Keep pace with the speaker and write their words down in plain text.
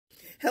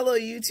Hello,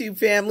 YouTube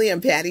family. I'm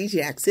Patty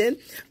Jackson.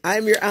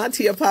 I'm your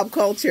auntie of pop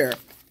culture.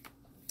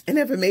 And I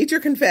have a major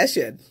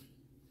confession.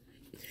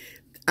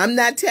 I'm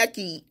not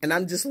techie, and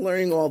I'm just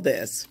learning all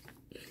this.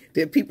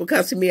 There are people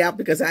cussing me out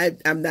because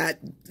I'm not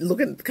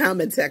looking at the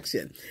comment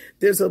section.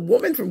 There's a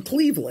woman from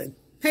Cleveland.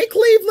 Hey,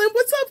 Cleveland.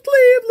 What's up,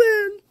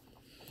 Cleveland?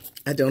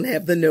 I don't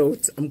have the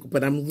notes,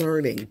 but I'm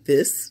learning.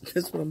 This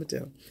is what I'm going to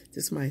do.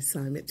 This is my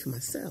assignment to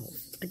myself.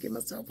 I give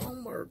myself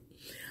homework.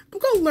 I'm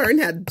going to learn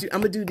how to do,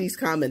 I'm going to do these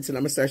comments and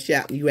I'm going to start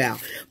shouting you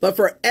out. But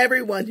for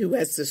everyone who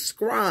has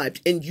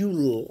subscribed and you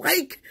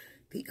like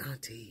the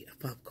Auntie of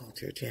Pop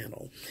Culture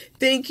channel,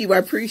 thank you. I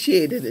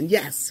appreciate it. And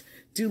yes,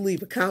 do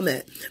leave a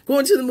comment.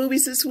 Going to the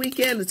movies this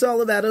weekend. It's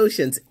all about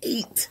Ocean's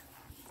 8.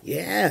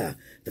 Yeah.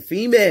 The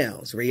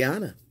females.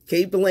 Rihanna,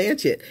 Kate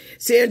Blanchett,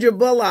 Sandra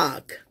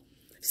Bullock,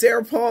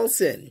 Sarah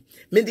Paulson,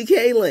 Mindy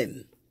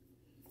Kaling.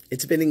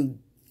 It's been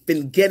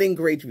getting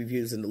great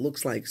reviews, and it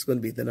looks like it's going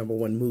to be the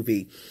 #1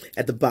 movie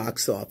at the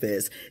box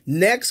office.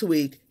 Next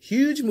week,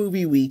 huge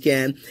movie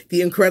weekend,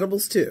 The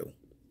Incredibles 2.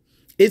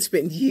 It's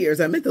been years.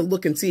 I meant to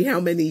look and see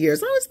how many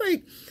years. I was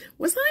like,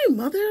 was I a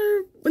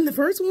mother when the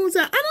first one was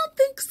out? I don't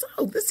think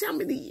so. This is how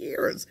many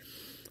years.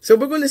 So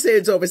we're going to say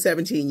it's over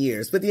 17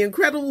 years. But The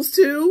Incredibles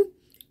 2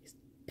 is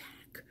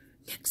back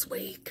next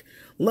week.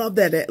 Love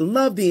that.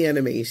 Love the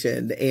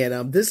animation.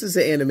 And this is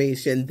an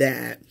animation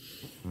that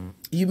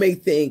you may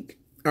think,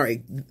 all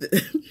right,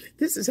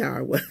 this is how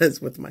I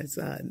was with my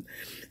son.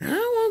 I don't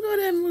want to go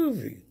to that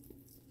movie.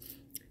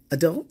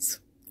 Adults,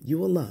 you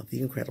will love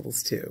The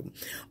Incredibles 2.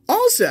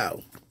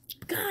 Also,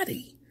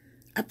 Gotti,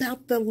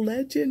 about the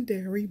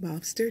legendary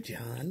mobster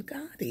John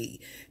Gotti.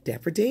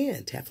 Dapper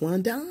Dan,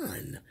 Teflon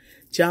Don.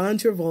 John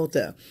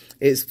Travolta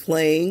is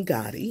playing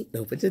Gotti.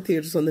 Open to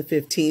theaters on the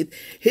 15th.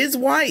 His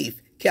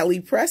wife, Kelly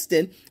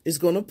Preston, is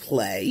going to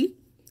play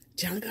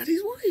John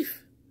Gotti's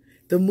wife.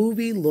 The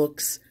movie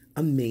looks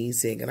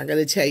amazing. And I got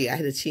to tell you, I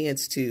had a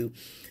chance to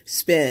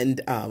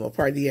spend a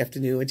part of the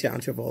afternoon with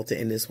John Travolta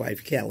and his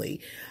wife, Kelly.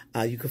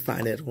 You can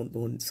find it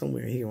on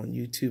somewhere here on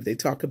YouTube. They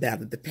talk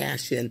about it, the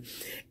passion,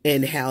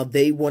 and how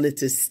they wanted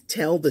to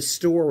tell the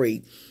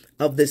story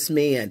of this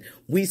man.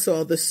 We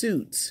saw the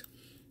suits,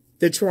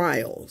 the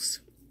trials,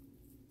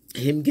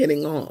 him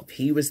getting off.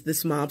 He was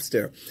this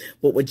mobster.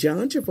 But what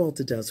John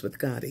Travolta does with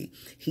Gotti,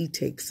 he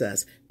takes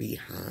us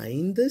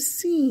behind the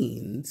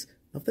scenes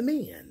of the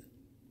man.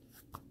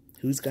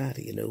 Who's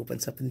Gotti? And it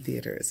opens up in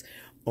theaters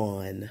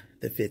on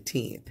the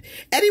 15th.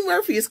 Eddie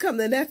Murphy is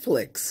coming to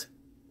Netflix.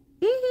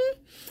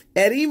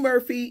 Eddie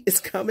Murphy is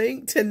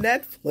coming to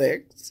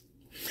Netflix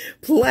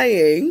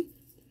playing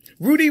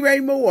Rudy Ray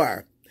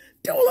Moore.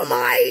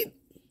 Dolomite.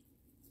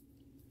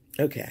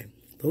 Okay,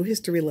 little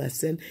history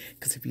lesson,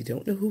 because if you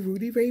don't know who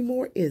Rudy Ray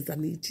Moore is, I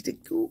need you to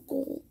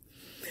Google.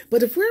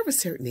 But if we're of a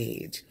certain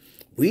age,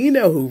 we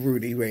know who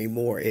Rudy Ray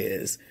Moore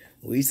is.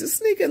 We used to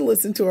sneak and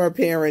listen to our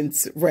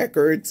parents'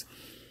 records.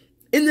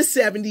 In the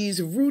 70s,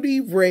 Rudy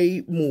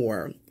Ray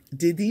Moore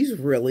did these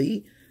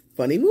really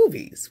funny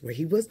movies where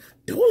he was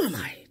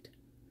Dolomite.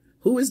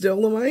 Who is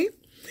Dolomite?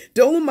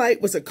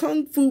 Dolomite was a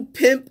kung fu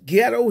pimp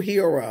ghetto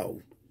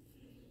hero.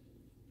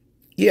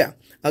 Yeah,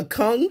 a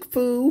kung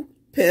fu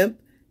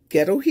pimp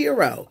ghetto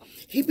hero.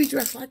 He'd be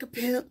dressed like a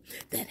pimp,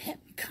 that hat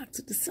cut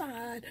to the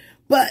side,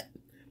 but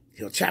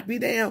he'll chop you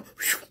down.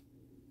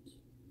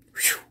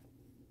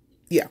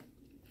 Yeah,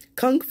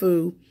 kung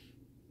fu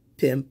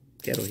pimp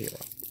ghetto hero.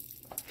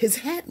 His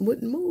hat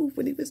wouldn't move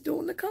when he was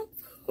doing the kung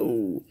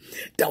fu.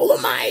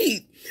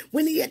 Dolomite,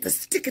 when he had to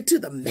stick it to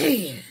the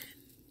man.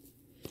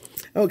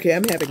 Okay,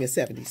 I'm having a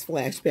 70s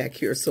flashback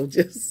here, so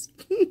just...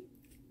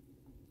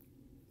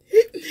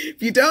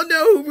 If you don't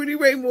know who Rudy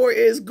Ray Moore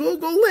is,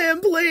 Google him,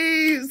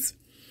 please.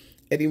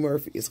 Eddie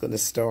Murphy is going to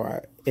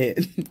star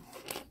in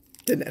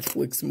the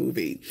Netflix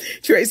movie.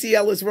 Tracy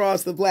Ellis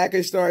Ross, the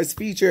Blackish star, is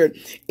featured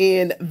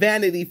in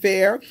Vanity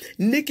Fair.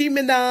 Nicki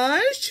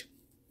Minaj.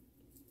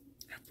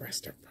 Her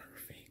breasts are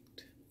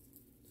perfect.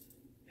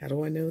 How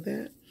do I know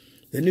that?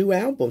 The new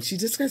album. She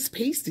just got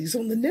pasties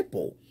on the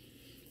nipple.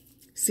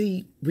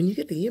 See, when you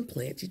get the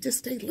implant, you just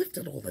stay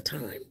lifted all the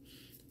time.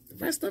 The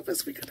rest of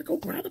us, we got to go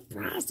bra to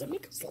bra so we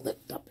can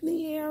lift up in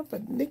the air.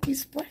 But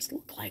Nikki's breasts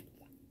look like...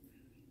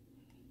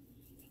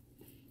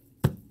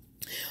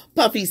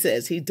 Puffy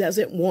says he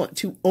doesn't want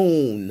to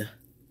own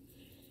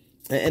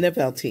an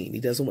NFL team. He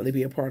doesn't want to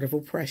be a part of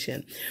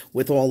oppression.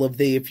 With all of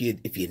the, if you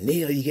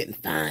kneel, you're getting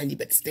fined. You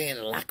better stay in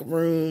the locker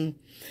room.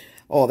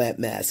 All that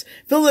mess.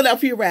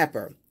 Philadelphia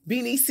rapper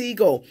Beanie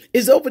Siegel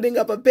is opening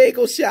up a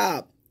bagel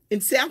shop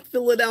in South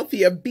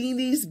Philadelphia.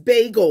 Beanie's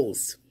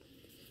Bagels.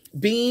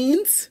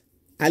 Beans,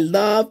 I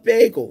love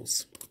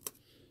bagels.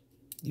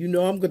 You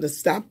know I'm going to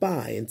stop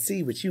by and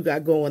see what you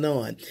got going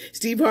on.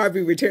 Steve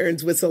Harvey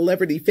returns with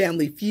Celebrity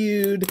Family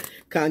Feud.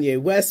 Kanye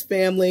West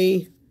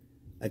family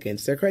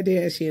against their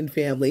Kardashian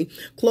family.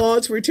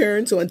 Claude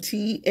returns on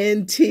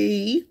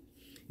TNT.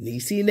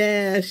 Niecy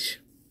Nash.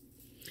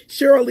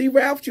 Shirley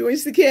Ralph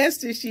joins the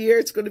cast this year.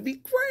 It's going to be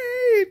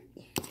great.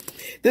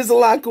 There's a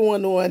lot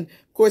going on.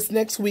 Of course,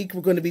 next week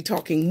we're going to be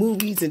talking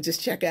movies, and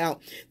just check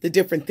out the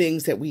different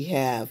things that we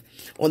have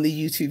on the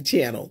YouTube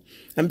channel.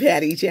 I'm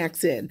Patty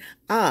Jackson.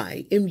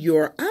 I am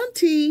your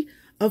auntie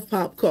of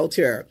pop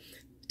culture.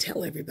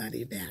 Tell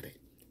everybody about it.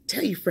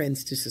 Tell your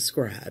friends to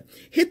subscribe.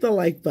 Hit the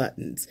like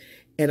buttons.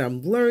 And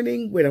I'm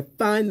learning where to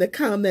find the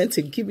comments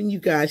and giving you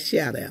guys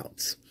shout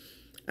outs.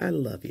 I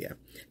love you.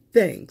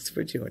 Thanks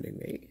for joining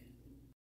me.